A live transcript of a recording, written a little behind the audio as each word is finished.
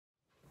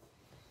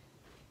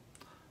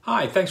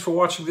Hi, thanks for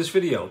watching this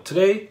video.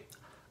 Today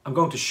I'm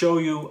going to show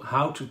you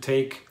how to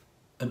take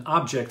an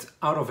object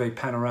out of a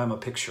panorama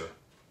picture.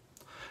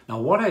 Now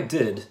what I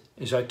did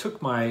is I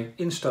took my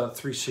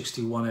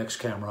Insta360 1X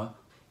camera,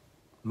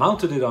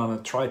 mounted it on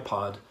a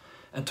tripod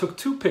and took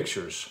two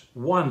pictures.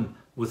 One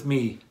with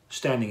me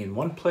standing in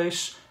one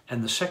place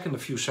and the second a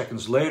few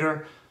seconds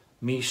later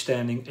me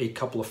standing a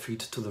couple of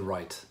feet to the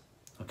right.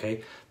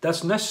 Okay,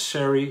 that's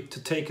necessary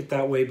to take it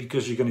that way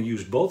because you're going to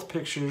use both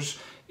pictures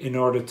in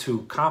order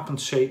to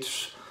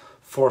compensate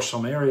for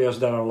some areas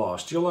that are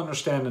lost. You'll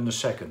understand in a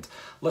second.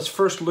 Let's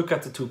first look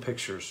at the two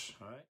pictures.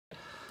 All right.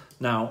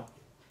 Now,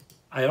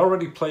 I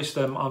already placed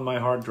them on my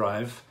hard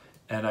drive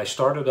and I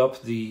started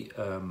up the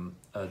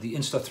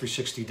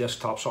Insta360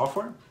 desktop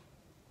software.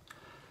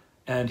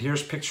 And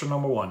here's picture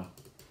number one.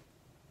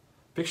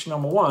 Picture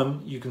number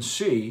one, you can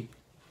see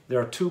there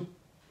are two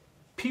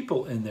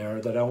people in there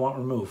that I want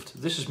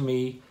removed. This is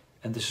me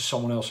and this is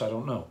someone else I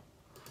don't know.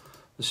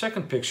 The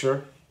second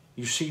picture,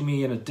 you see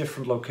me in a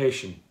different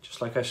location,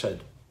 just like I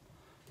said.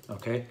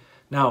 Okay,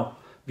 now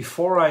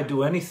before I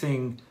do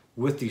anything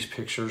with these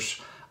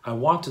pictures, I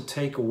want to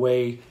take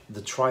away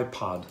the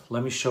tripod.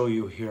 Let me show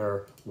you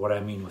here what I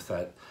mean with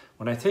that.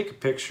 When I take a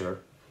picture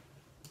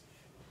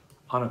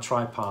on a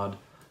tripod,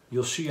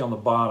 you'll see on the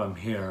bottom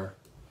here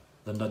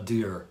the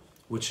nadir,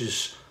 which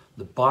is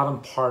the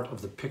bottom part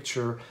of the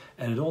picture,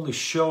 and it only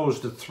shows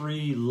the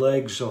three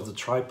legs of the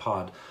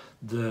tripod.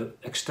 The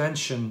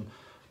extension,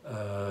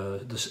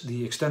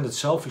 the extended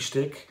selfie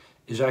stick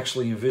is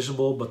actually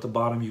invisible, but the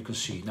bottom you can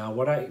see. Now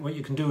what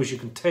you can do is you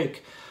can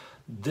take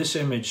this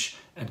image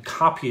and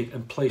copy it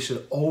and place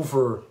it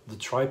over the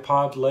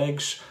tripod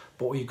legs,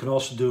 but what you can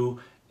also do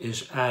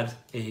is add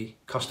a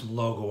custom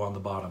logo on the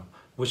bottom,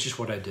 which is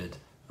what I did.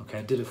 Okay,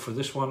 I did it for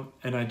this one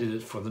and I did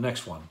it for the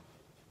next one.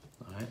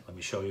 All right, let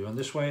me show you in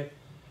this way.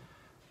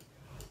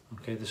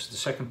 Okay, this is the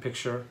second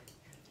picture.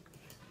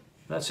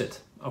 That's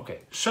it. Okay,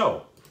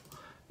 so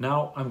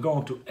now I'm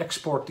going to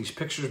export these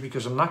pictures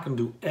because I'm not going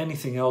to do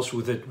anything else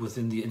with it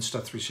within the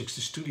Insta360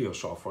 Studio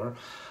software.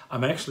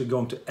 I'm actually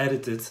going to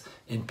edit it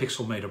in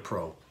Pixelmator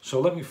Pro. So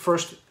let me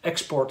first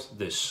export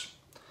this.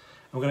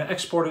 I'm going to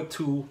export it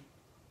to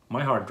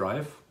my hard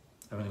drive.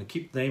 I'm going to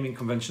keep the naming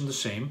convention the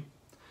same.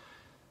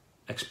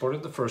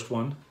 Exported the first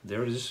one.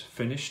 There it is,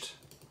 finished.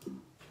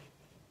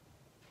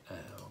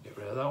 I'll get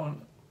rid of that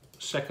one.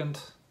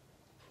 Second.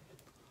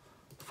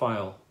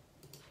 File,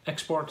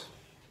 export,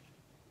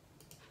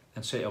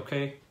 and say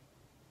OK,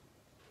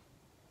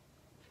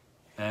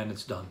 and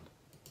it's done.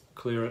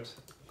 Clear it,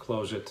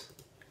 close it,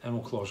 and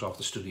we'll close off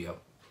the studio.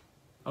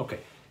 Okay,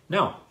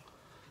 now,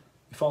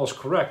 if all is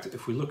correct,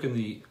 if we look in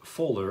the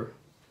folder,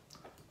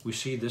 we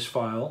see this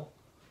file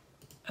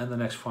and the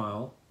next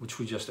file, which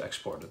we just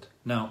exported.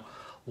 Now,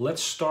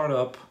 let's start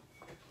up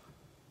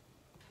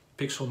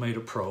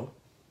Pixelmator Pro,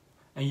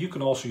 and you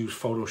can also use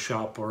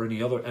Photoshop or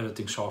any other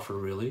editing software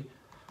really.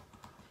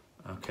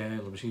 Okay,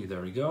 let me see,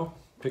 there we go.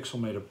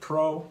 Pixelmator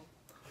Pro.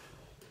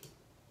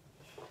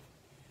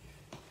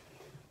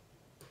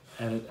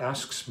 And it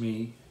asks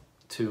me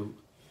to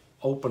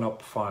open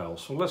up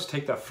files. So let's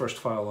take that first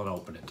file and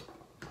open it.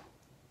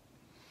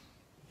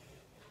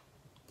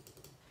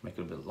 Make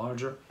it a bit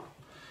larger.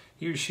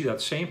 Here you see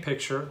that same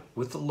picture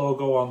with the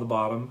logo on the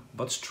bottom,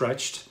 but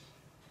stretched.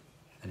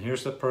 And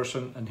here's that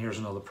person and here's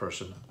another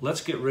person. Let's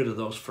get rid of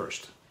those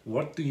first.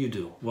 What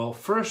do? Well,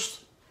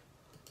 first,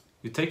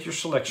 you take your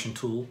selection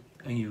tool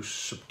and you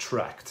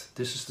subtract.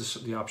 This is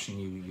the option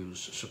you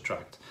use,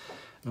 subtract.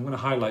 And I'm going to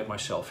highlight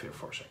myself here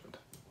for a second.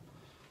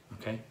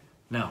 Okay,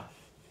 now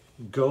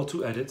go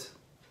to edit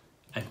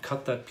and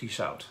cut that piece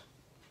out.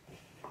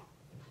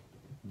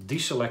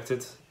 Deselect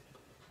it,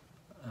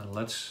 and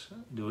let's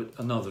do it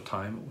another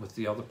time with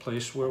the other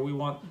place where we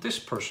want this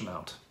person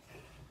out.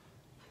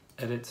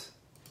 Edit,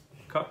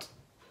 cut,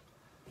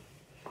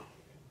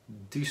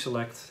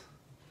 deselect,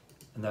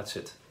 and that's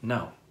it.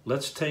 Now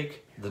let's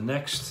take the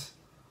next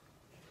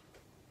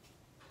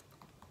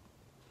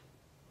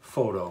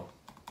photo.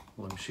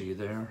 Let me see you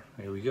there.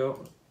 Here we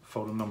go.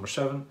 Photo number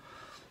 7.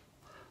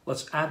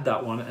 Let's add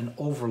that one and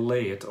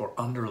overlay it, or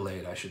underlay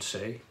it, I should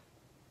say.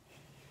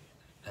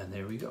 And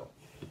there we go.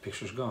 The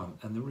picture's gone.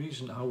 And the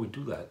reason how we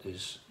do that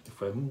is,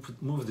 if I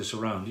move this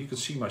around, you can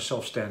see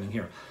myself standing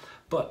here.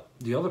 But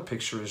the other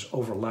picture is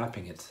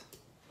overlapping it,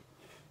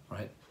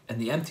 right? And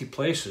the empty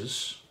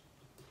places,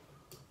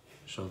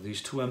 so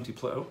these two empty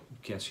places, oh, you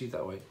can't see it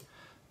that way.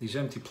 These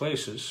empty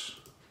places,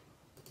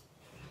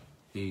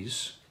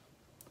 these,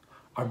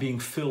 are being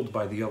filled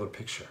by the other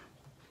picture.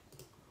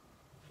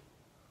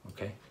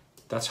 Okay,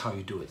 that's how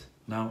you do it.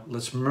 Now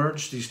let's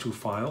merge these two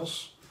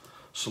files,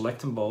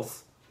 select them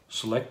both,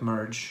 select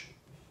merge,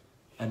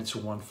 and it's a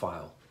one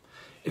file.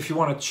 If you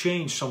want to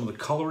change some of the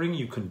coloring,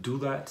 you can do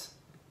that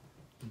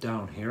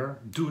down here.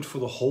 Do it for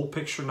the whole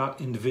picture,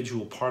 not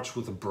individual parts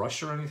with a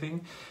brush or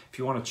anything. If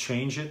you want to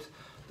change it,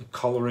 the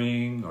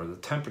coloring or the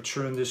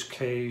temperature in this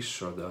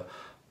case, or the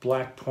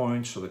black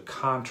points or the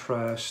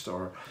contrast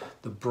or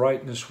the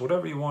brightness,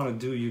 whatever you want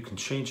to do, you can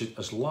change it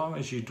as long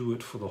as you do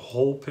it for the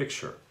whole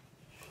picture.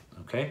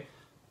 Okay,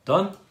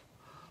 done.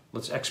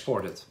 Let's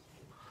export it.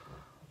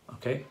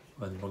 Okay,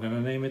 and we're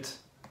gonna name it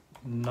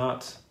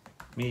Not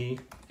Me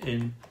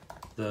in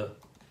the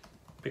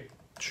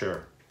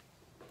Picture.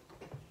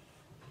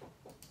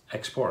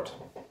 Export.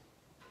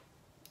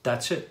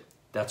 That's it.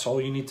 That's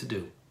all you need to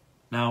do.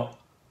 Now,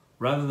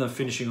 rather than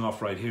finishing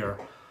off right here,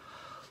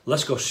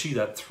 let's go see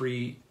that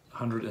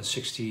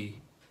 360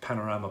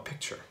 panorama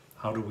picture.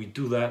 How do we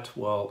do that?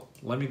 Well,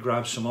 let me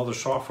grab some other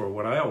software,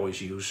 what I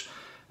always use.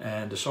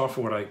 And the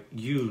software what I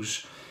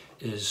use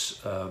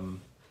is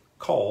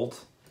called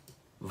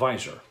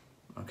Visor.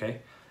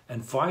 Okay?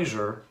 And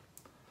Visor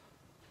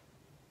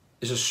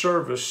is a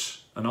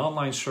service, an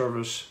online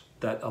service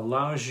that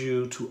allows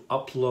you to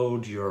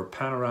upload your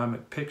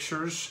panoramic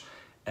pictures,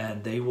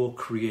 and they will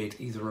create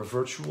either a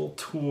virtual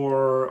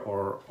tour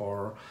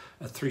or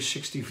a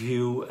 360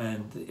 view,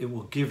 and it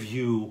will give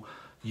you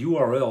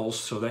URLs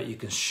so that you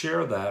can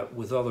share that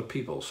with other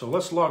people. So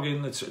let's log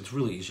in. It's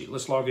really easy.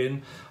 Let's log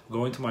in,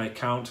 go into my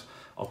account,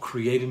 I'll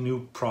create a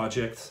new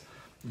project,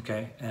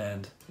 okay?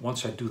 And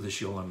once I do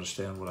this, you'll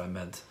understand what I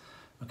meant.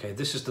 Okay,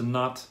 this is the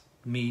Not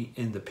Me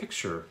in the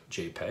Picture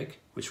JPEG,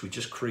 which we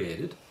just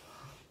created.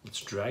 Let's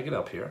drag it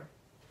up here.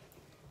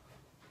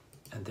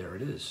 And there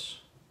it is.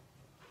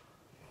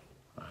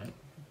 All right.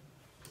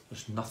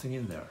 There's nothing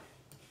in there.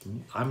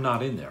 I'm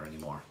not in there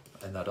anymore.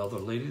 And that other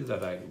lady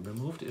that I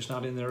removed is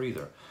not in there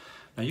either.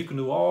 Now you can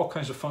do all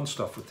kinds of fun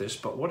stuff with this,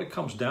 but what it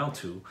comes down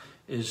to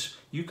is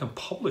you can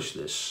publish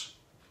this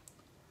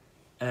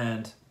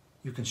and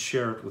you can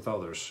share it with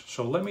others.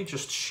 So let me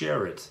just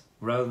share it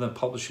rather than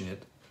publishing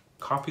it.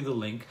 Copy the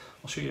link.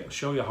 I'll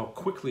show you how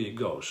quickly it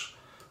goes.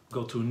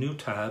 Go to a new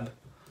tab,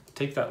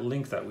 take that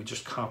link that we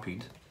just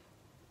copied,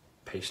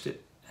 paste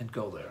it, and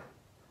go there.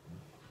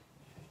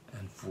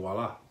 And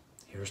voila,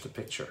 here's the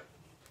picture.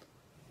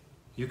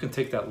 You can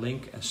take that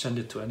link and send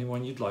it to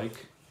anyone you'd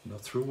like, you know,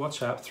 through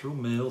WhatsApp, through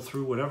mail,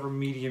 through whatever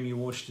medium you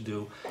wish to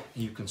do,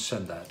 and you can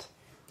send that.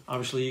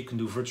 Obviously, you can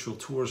do virtual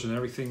tours and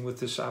everything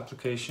with this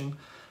application.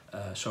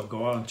 So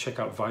go out and check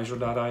out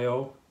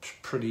visor.io. It's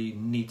pretty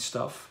neat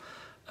stuff.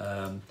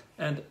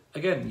 And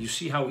again, you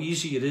see how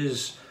easy it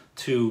is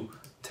to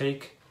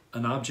take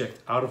an object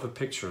out of a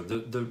picture.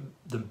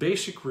 The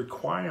basic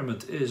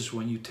requirement is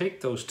when you take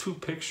those two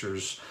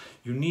pictures,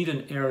 you need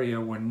an area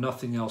where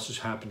nothing else is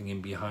happening in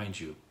behind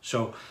you.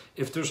 So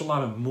if there's a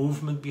lot of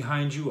movement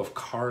behind you, of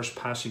cars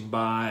passing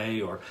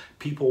by or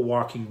people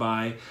walking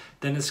by,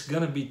 then it's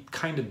going to be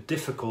kind of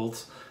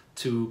difficult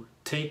to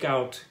take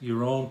out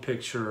your own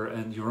picture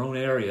and your own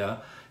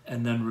area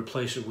and then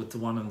replace it with the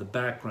one in the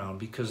background,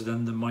 because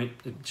then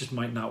it just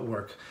might not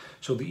work.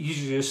 So the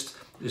easiest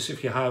is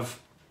if you have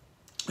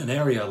an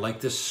area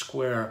like this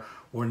square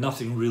where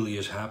nothing really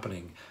is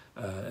happening.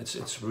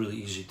 It's really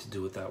easy to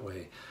do it that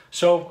way.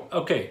 So,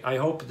 okay, I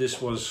hope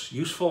this was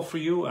useful for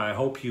you. I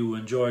hope you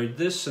enjoyed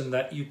this and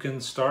that you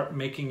can start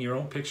making your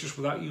own pictures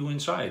without you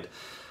inside.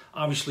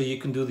 Obviously, you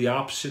can do the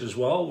opposite as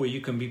well, where you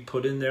can be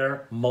put in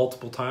there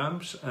multiple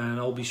times, and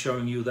I'll be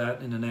showing you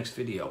that in the next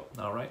video.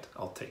 All right,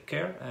 I'll take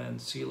care and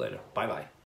see you later. Bye-bye.